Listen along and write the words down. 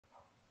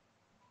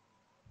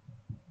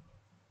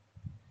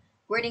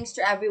Greetings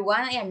to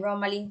everyone. I am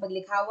Romaline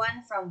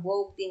Paglikhawan from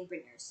Vogue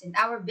Teenpreneurs, and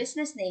our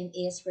business name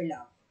is For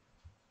Love.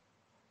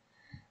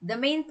 The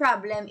main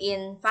problem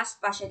in fast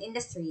fashion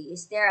industry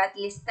is there are at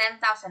least 10,000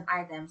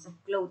 items of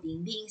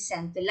clothing being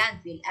sent to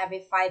landfill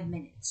every 5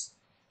 minutes.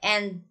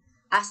 And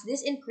as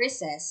this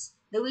increases,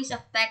 the waste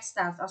of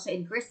textiles also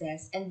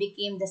increases and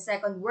became the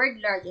second world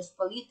largest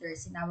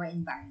polluters in our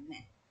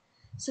environment.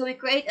 So we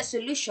create a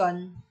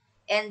solution,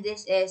 and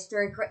this is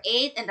to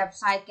recreate and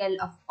upcycle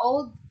of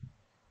old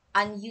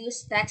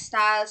unused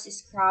textiles,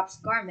 scraps,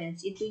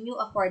 garments into new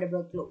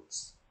affordable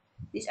clothes.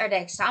 These are the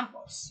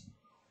examples.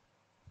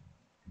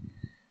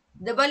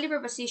 The value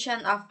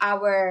proposition of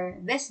our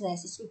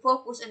business is to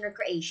focus on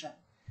recreation,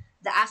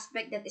 the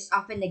aspect that is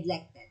often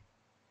neglected.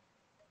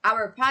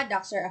 Our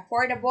products are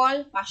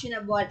affordable,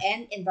 fashionable,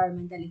 and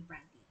environmentally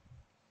friendly.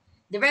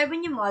 The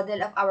revenue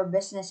model of our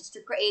business is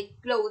to create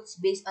clothes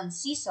based on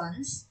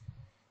seasons.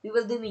 We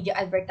will do media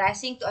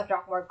advertising to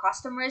attract more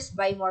customers,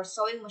 buy more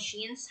sewing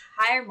machines,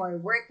 hire more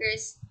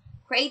workers,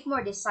 create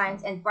more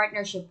designs, and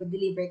partnership with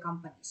delivery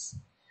companies.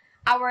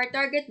 Our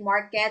target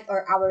market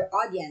or our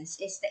audience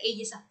is the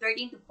ages of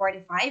 13 to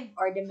 45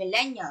 or the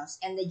millennials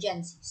and the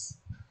Gen Zs.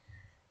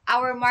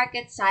 Our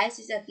market size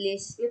is at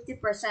least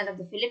 50% of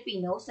the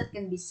Filipinos that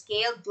can be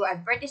scaled through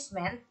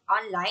advertisement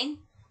online,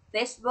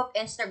 Facebook,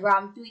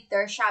 Instagram,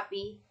 Twitter,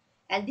 Shopee,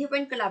 and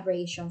different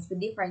collaborations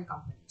with different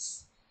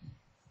companies.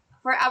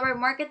 For our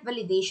market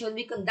validation,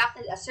 we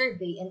conducted a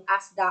survey and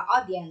asked the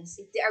audience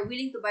if they are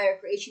willing to buy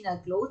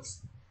recreational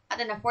clothes at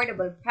an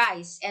affordable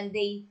price, and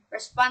they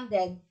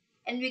responded,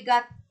 and we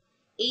got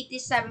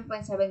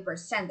 87.7%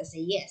 as a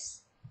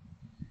yes.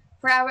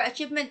 For our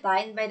achievement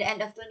time, by the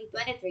end of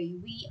 2023,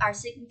 we are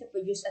seeking to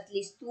produce at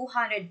least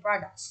 200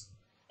 products.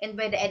 And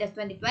by the end of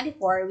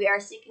 2024, we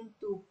are seeking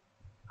to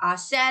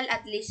sell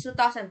at least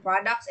 2,000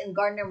 products and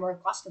garner more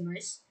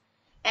customers.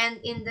 And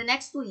in the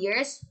next 2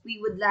 years, we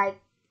would like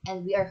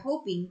and we are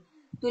hoping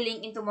to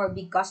link into more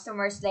big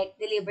customers like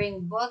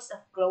delivering bulks of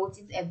clothes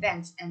into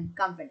events and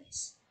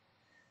companies.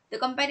 The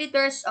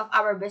competitors of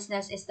our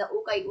business is the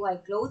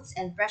Ukay-Uhay Clothes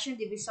and Presyon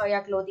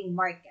Divisoria clothing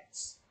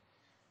markets.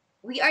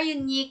 We are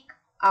unique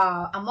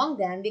among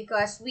them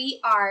because we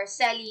are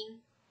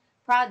selling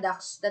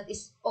products that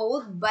is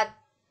old, but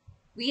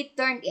we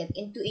turned it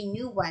into a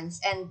new ones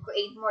and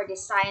create more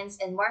designs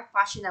and more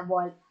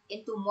fashionable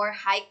into more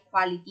high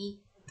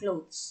quality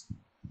clothes.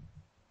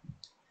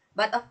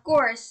 But of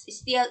course,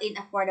 still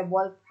in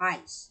affordable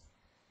price.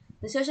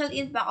 The social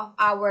impact of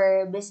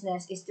our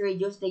business is to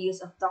reduce the use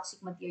of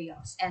toxic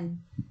materials and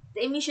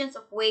the emissions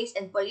of waste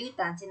and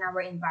pollutants in our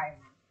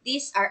environment.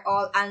 These are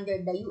all under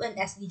the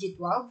UNSDG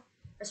 12,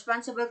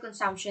 Responsible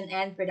Consumption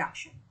and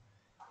Production.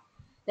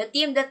 The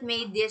team that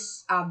made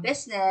this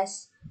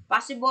business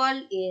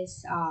possible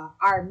is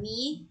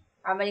me,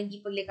 Romaline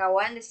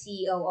Paglikawan, the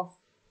CEO of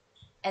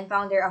and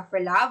founder of For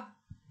Love.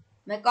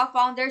 My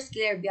co-founders,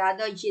 Claire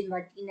Biado, Jean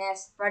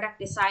Martinez, product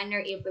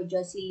designer, April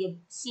Josie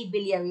C.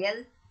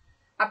 Villarreal,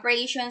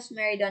 operations,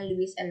 Meridon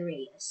Luis L.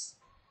 Reyes.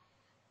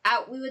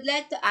 We would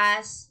like to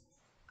ask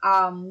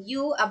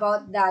you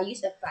about the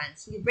use of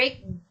funds. We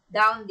break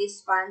down these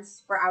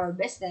funds for our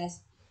business,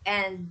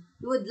 and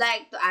we would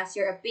like to ask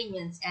your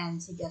opinions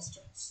and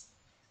suggestions.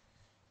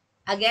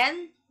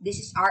 Again, this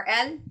is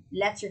RL.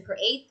 Let's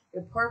recreate,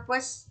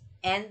 repurpose,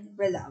 and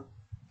relove.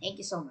 Thank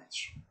you so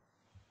much.